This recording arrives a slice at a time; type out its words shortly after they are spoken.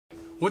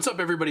What's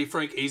up everybody,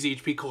 Frank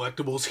AZHP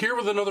Collectibles here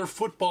with another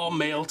football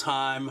mail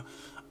time.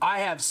 I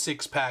have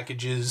 6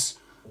 packages.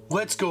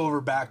 Let's go over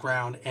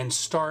background and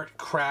start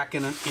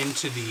cracking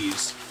into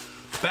these.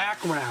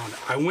 Background,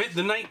 I went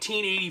the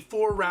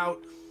 1984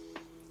 route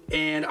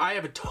and I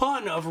have a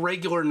ton of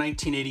regular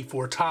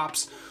 1984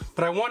 Topps,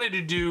 but I wanted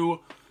to do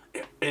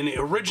an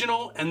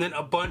original and then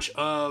a bunch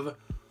of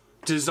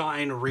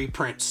design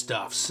reprint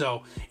stuff.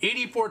 So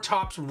 84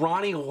 Topps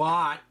Ronnie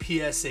Lott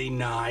PSA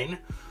 9,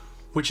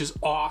 which is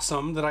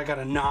awesome that I got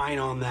a 9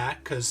 on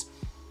that, because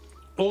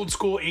old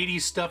school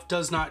 80s stuff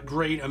does not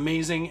grade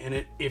amazing,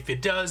 and if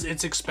it does,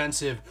 it's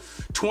expensive.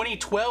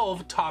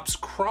 2012 Topps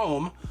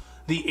Chrome,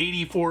 the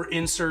 84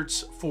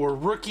 inserts for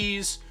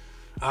rookies.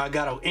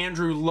 Got an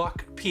Andrew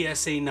Luck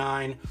PSA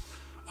 9.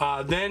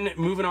 Then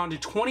moving on to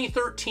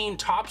 2013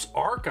 Topps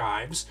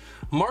Archives,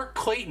 Mark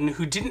Clayton,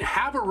 who didn't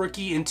have a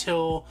rookie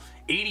until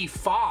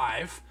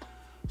 85,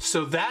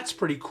 so that's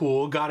pretty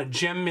cool. Got a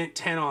Gem Mint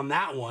 10 on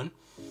that one.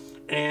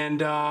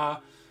 And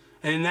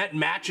that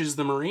matches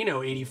the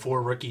Marino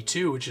 84 rookie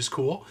too, which is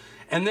cool.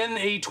 And then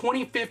a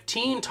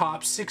 2015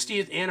 Topps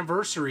 60th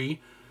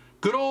anniversary,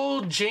 good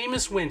old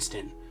Jameis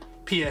Winston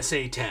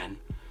PSA 10.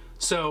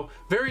 So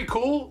very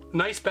cool,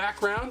 nice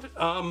background.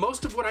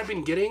 Most of what I've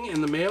been getting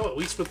in the mail, at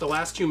least with the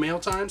last 2 mail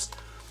times,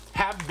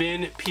 have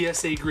been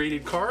PSA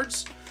graded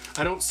cards.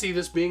 I don't see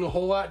this being a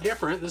whole lot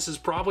different. This is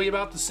probably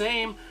about the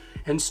same.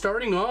 And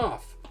starting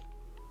off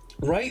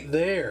right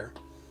there,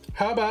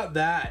 how about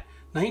that?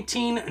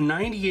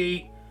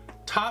 1998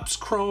 Topps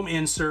Chrome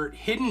insert,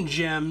 Hidden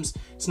Gems.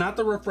 It's not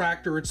the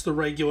Refractor, it's the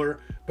regular,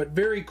 but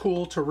very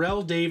cool.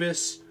 Terrell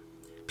Davis,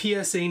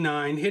 PSA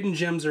 9. Hidden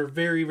Gems are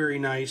very, very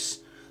nice.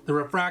 The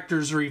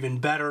Refractors are even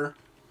better.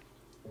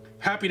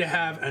 Happy to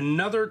have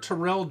another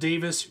Terrell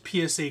Davis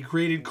PSA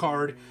graded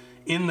card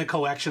in the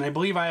collection. I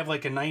believe I have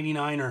like a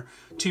 99 or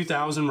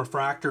 2000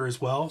 Refractor as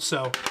well,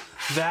 so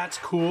that's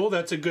cool.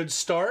 That's a good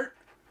start.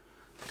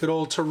 Good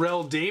old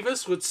Terrell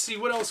Davis. Let's see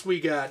what else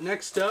we got.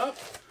 Next up,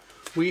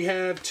 we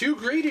have 2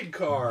 graded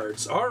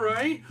cards. All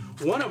right,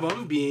 one of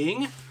them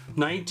being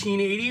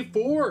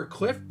 1984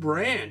 Cliff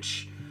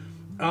Branch.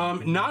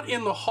 Not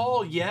in the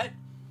haul yet,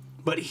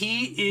 but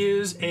he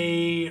is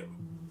a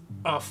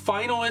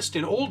finalist,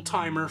 an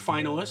old-timer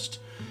finalist,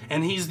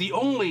 and he's the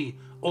only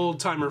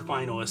old-timer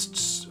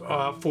finalist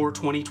for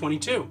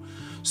 2022.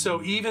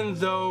 So even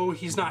though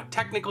he's not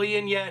technically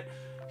in yet,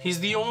 he's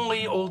the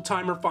only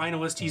old-timer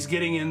finalist he's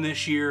getting in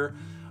this year.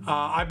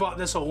 I bought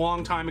this a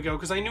long time ago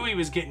because I knew he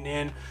was getting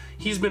in.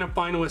 He's been a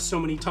finalist so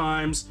many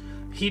times.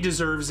 He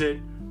deserves it.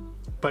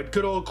 But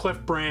good old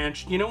Cliff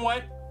Branch. You know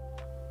what?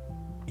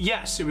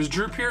 Yes, it was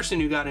Drew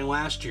Pearson who got in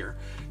last year.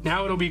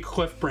 Now it'll be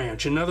Cliff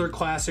Branch, another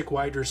classic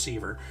wide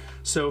receiver.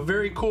 So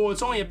very cool.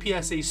 It's only a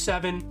PSA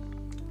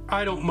 7.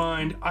 I don't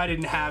mind. I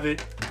didn't have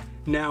it.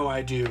 Now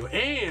I do.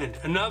 And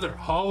another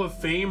Hall of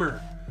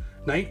Famer.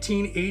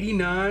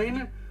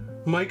 1989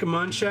 Mike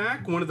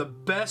Munchak, one of the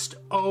best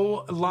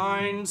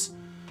O-lines,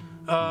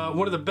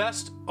 one of the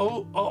best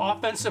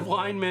offensive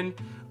linemen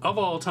of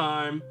all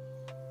time.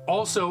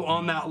 Also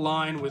on that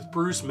line with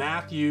Bruce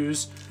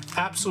Matthews,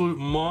 absolute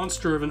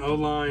monster of an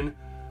O-line,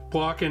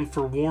 blocking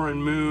for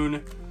Warren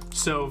Moon.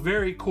 So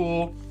very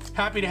cool.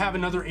 Happy to have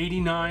another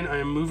 89. I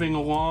am moving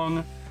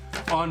along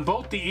on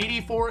both the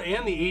 84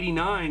 and the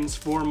 89s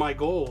for my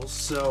goals.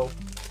 So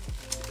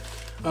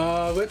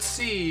let's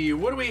see,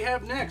 what do we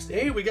have next?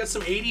 Hey, we got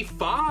some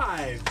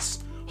 85s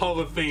Hall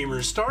of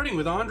Famers, starting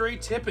with Andre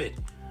Tippett,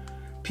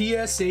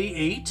 PSA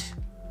 8.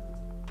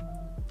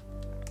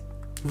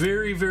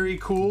 Very, very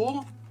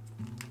cool.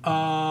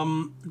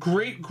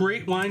 Great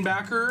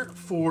linebacker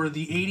for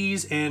the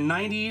 80s and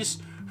 90s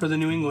for the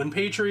New England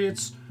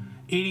Patriots.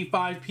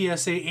 85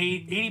 PSA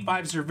 8.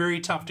 85s are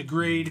very tough to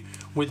grade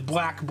with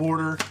black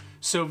border,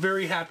 so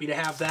very happy to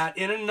have that.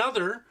 And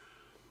another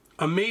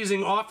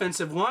amazing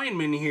offensive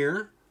lineman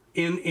here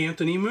in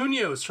Anthony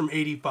Munoz from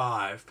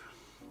 85.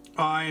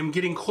 I am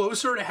getting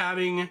closer to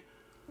having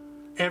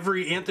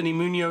every Anthony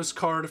Munoz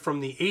card from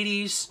the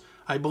 80s.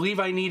 I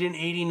believe I need an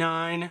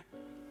 89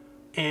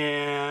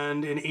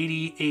 and an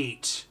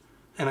 88.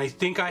 And I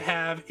think I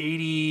have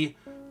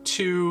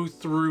 82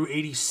 through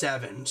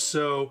 87.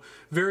 So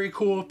very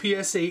cool.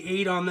 PSA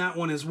 8 on that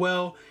one as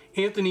well.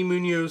 Anthony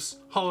Munoz,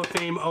 Hall of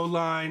Fame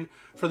O-line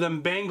for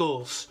them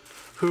Bengals,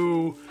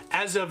 who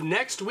as of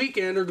next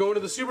weekend are going to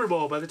the Super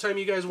Bowl. By the time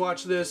you guys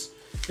watch this,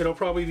 it'll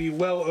probably be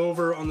well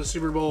over on the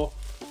Super Bowl,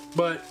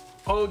 but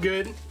all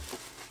good.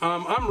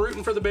 I'm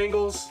rooting for the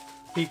Bengals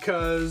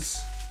because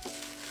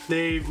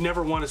they've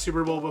never won a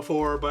Super Bowl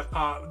before, but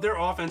their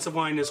offensive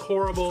line is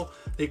horrible.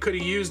 They could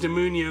have used a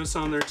Munoz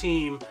on their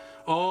team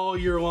all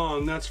year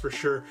long, that's for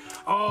sure.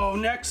 Oh,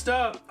 next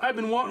up, I've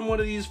been wanting one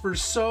of these for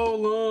so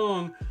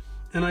long,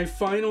 and I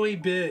finally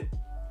bit.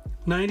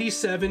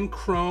 97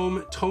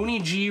 Chrome Tony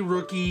G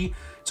rookie.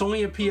 It's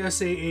only a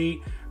PSA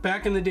 8.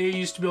 Back in the day, you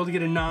used to be able to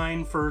get a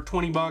 9 for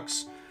 20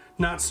 bucks.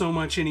 Not so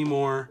much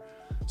anymore.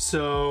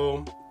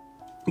 So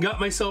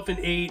got myself an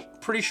 8.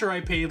 Pretty sure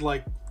I paid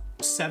like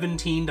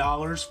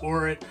 $17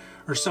 for it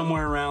or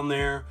somewhere around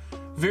there.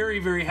 very,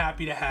 very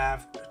happy to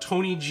have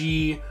Tony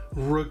G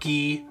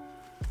rookie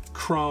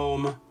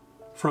Chrome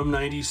from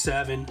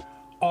 '97.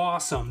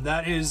 Awesome.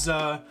 That is,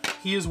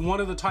 he is one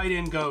of the tight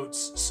end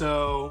goats.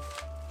 So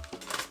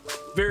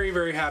very,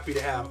 very happy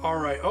to have. All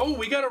right. Oh,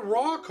 we got a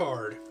raw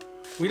card.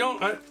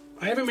 I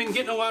haven't been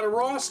getting a lot of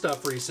raw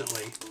stuff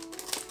recently.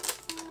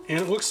 And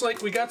it looks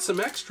like we got some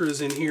extras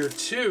in here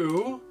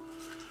too.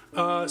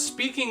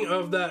 Speaking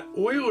of that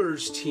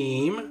Oilers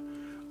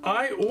team,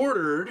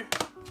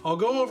 I'll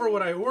go over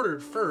what I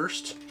ordered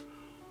first.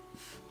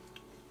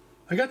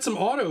 I got some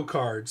auto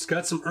cards.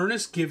 Got some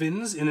Ernest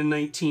Givens in a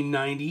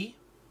 1990.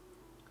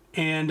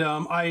 And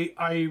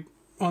I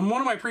on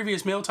one of my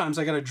previous mail times,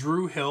 I got a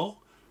Drew Hill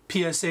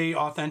PSA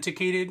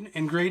authenticated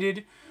and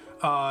graded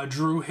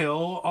Drew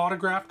Hill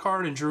autograph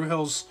card, and Drew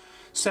Hill's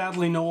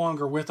sadly no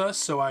longer with us,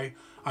 so I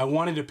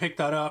wanted to pick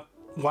that up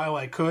while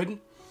I could.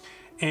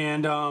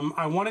 And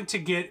I wanted to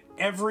get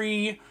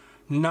every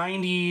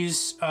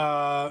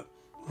 90s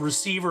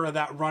receiver of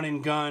that run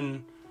and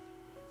gun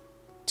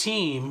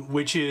team,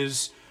 which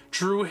is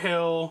Drew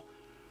Hill,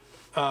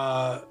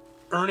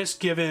 Ernest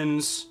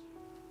Givens,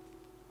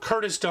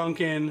 Curtis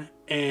Duncan,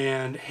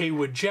 and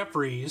Haywood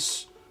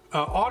Jeffries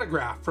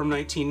autograph from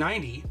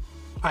 1990.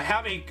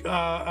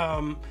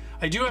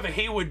 I do have a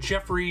Haywood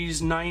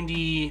Jeffries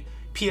 90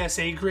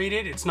 PSA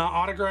graded. It's not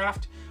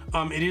autographed.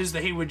 It is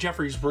the Haywood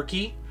Jeffries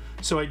rookie,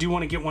 so I do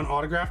want to get one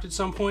autographed at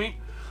some point.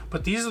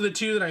 But these are the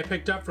two that I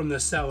picked up from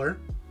this seller.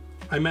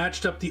 I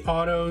matched up the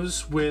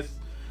autos with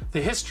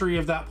the history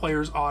of that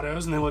player's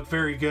autos, and they look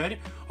very good.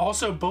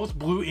 Also, both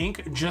blue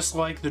ink, just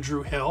like the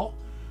Drew Hill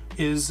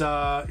is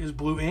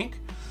blue ink.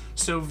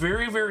 So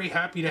very, very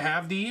happy to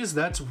have these.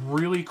 That's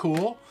really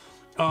cool.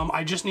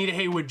 I just need a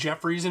Haywood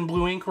Jeffries in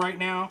blue ink right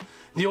now.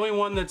 The only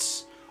one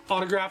that's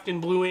autographed in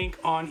blue ink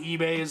on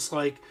eBay is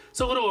like, it's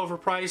a little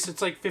overpriced.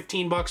 It's like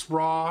 15 bucks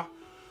raw.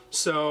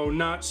 So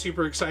not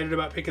super excited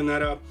about picking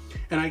that up.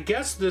 And I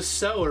guess this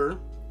seller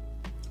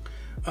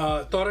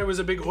thought I was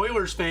a big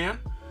Oilers fan.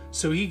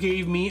 So he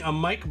gave me a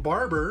Mike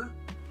Barber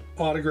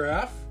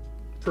autograph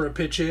for a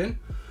pitch in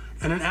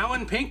and an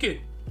Alan Pinkett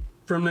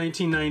from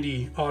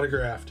 1990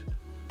 autographed.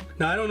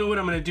 Now, I don't know what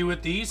I'm going to do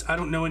with these. I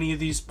don't know any of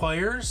these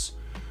players.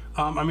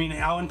 I mean,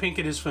 Alan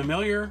Pinkett is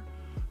familiar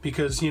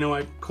because, you know,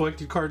 I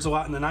collected cards a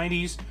lot in the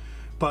 90s,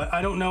 but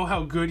I don't know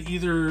how good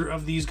either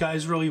of these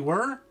guys really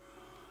were.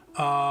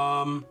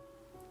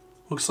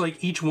 Looks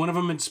like each one of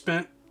them had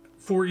spent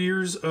 4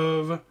 years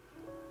on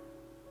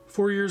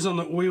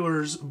the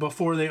Oilers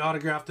before they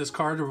autographed this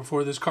card, or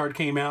before this card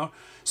came out.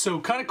 So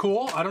kind of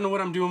cool. I don't know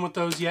what I'm doing with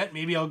those yet.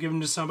 Maybe I'll give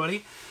them to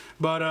somebody.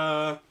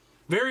 But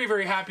very,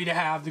 very happy to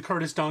have the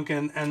Curtis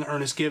Duncan and the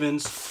Ernest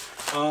Givens.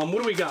 What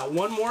do we got?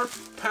 One more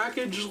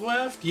package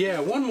left? Yeah,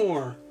 one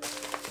more.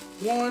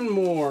 One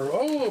more.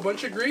 Oh, a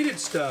bunch of graded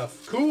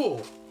stuff.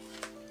 Cool.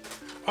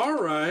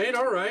 All right,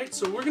 all right.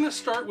 So we're going to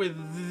start with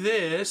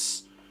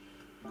this.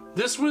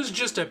 This was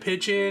just a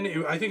pitch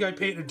in. I think I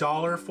paid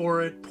 $1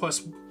 for it,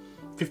 plus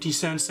 50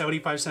 cents,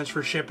 75 cents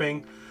for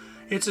shipping.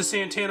 It's a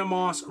Santana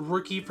Moss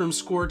rookie from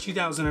Score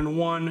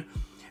 2001.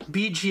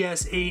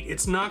 BGS 8.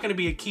 It's not going to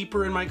be a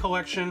keeper in my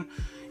collection.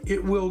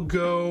 It will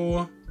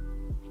go...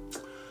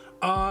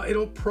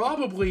 it'll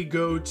probably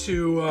go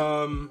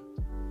to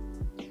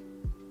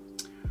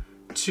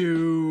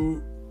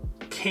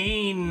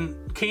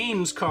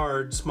Kane's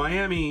cards,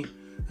 Miami.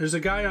 There's a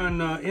guy on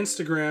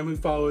Instagram who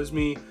follows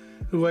me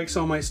who likes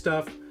all my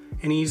stuff,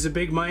 and he's a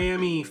big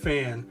Miami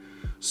fan.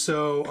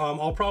 So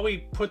I'll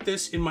probably put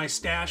this in my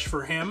stash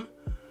for him.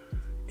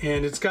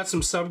 And it's got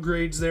some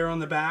subgrades there on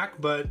the back,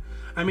 but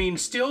I mean,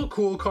 still a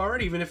cool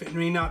card, even if it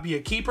may not be a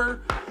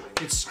keeper.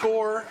 It's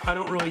Score. I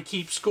don't really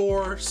keep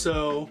Score,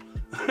 so.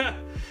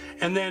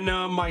 And then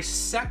my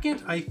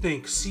second, I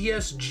think,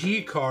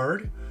 CSG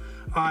card.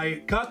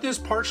 I got this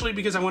partially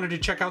because I wanted to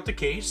check out the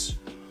case,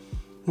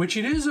 which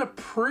it is a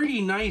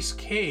pretty nice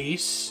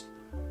case.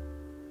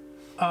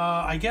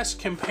 I guess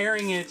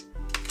comparing it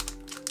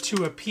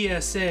to a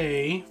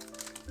PSA,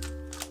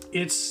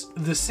 it's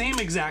the same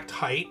exact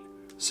height.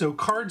 So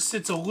card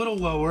sits a little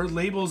lower,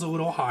 label's a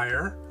little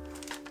higher.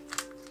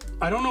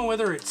 I don't know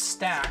whether it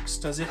stacks.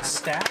 Does it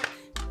stack?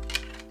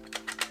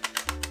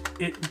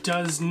 It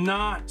does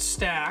not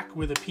stack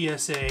with a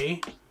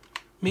PSA.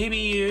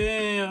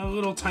 Maybe a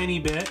little tiny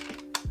bit.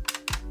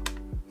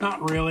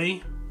 Not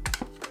really.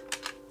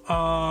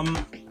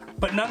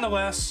 But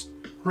nonetheless,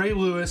 Ray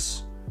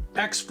Lewis,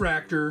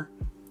 Xfractor,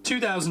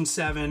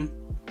 2007,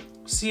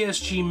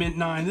 CSG Mint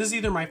 9. This is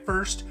either my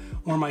first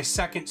or my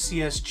second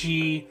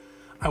CSG.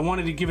 I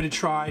wanted to give it a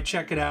try,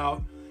 check it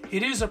out.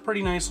 It is a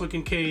pretty nice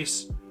looking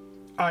case.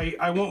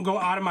 I won't go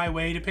out of my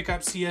way to pick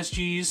up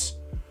CSGs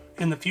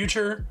in the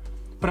future,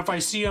 but if I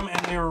see them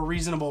and they're a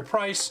reasonable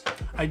price,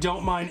 I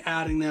don't mind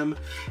adding them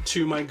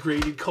to my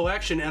graded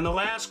collection. And the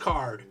last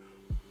card,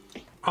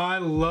 I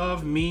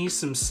love me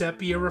some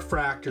Sepia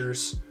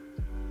refractors.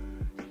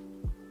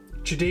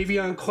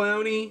 Jadeveon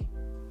Clowney,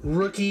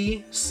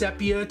 rookie,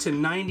 Sepia to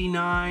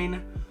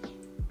 99,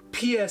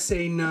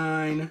 PSA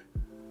 9.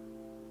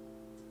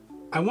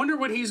 I wonder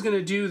what he's going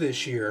to do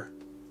this year.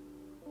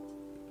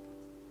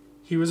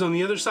 He was on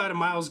the other side of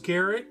Myles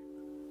Garrett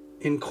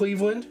in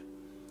Cleveland,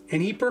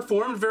 and he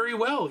performed very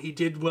well. He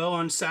did well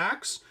on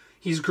sacks.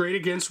 He's great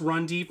against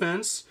run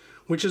defense,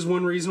 which is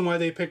one reason why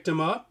they picked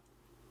him up.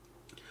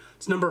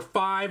 It's number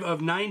 5 of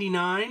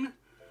 99,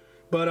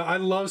 but I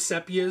love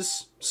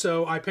Sepias,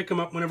 so I pick them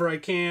up whenever I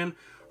can,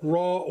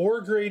 raw or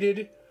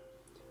graded.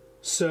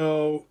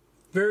 So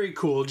very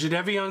cool.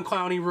 Jadeveon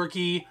Clowney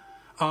rookie.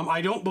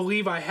 I don't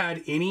believe I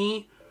had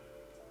any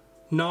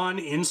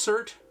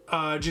non-insert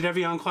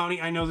Jadeveon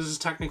Clowney. I know this is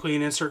technically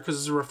an insert because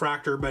it's a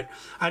refractor, but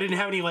I didn't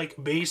have any like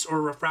base or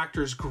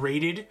refractors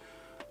graded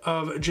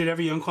of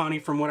Jadeveon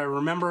Clowney from what I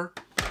remember,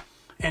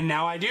 and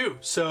now I do.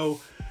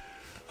 So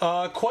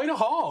quite a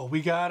haul.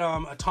 We got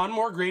a ton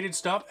more graded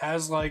stuff,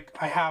 as like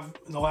I have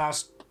the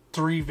last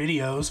 3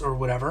 videos or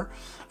whatever.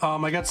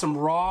 I got some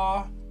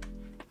raw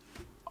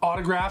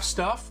autograph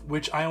stuff,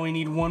 which I only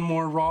need one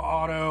more raw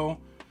auto,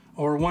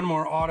 or one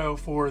more auto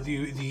for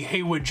the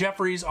Haywood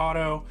Jeffries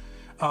auto,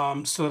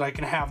 so that I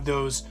can have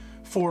those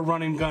 4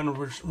 run and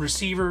gun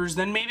receivers.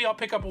 Then maybe I'll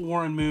pick up a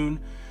Warren Moon.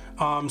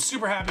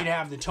 Super happy to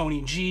have the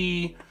Tony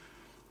G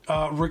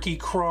rookie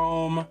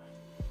Chrome.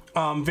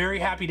 Very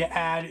happy to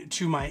add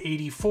to my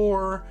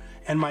 84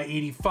 and my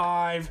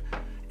 85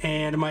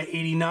 and my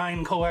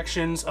 89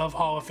 collections of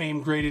Hall of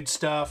Fame graded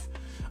stuff.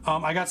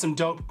 I got some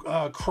dope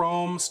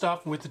Chrome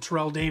stuff with the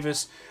Terrell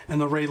Davis and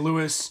the Ray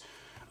Lewis,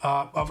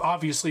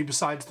 obviously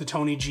besides the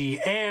Tony G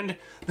and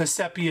the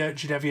Sepia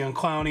Jadeveon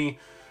Clowney,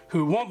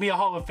 who won't be a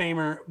Hall of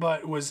Famer,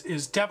 but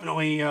is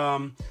definitely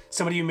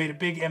somebody who made a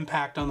big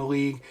impact on the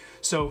league.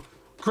 So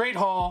great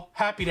haul,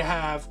 happy to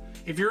have.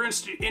 If you're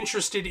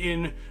interested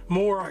in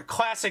more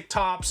classic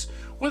Topps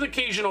with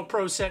occasional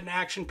pro set and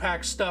action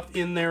pack stuff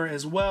in there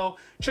as well,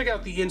 check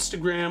out the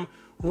Instagram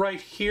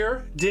right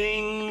here.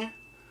 Ding!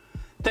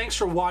 Thanks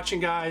for watching,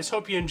 guys.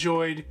 Hope you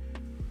enjoyed.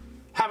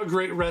 Have a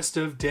great rest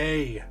of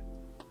day.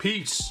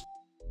 Peace.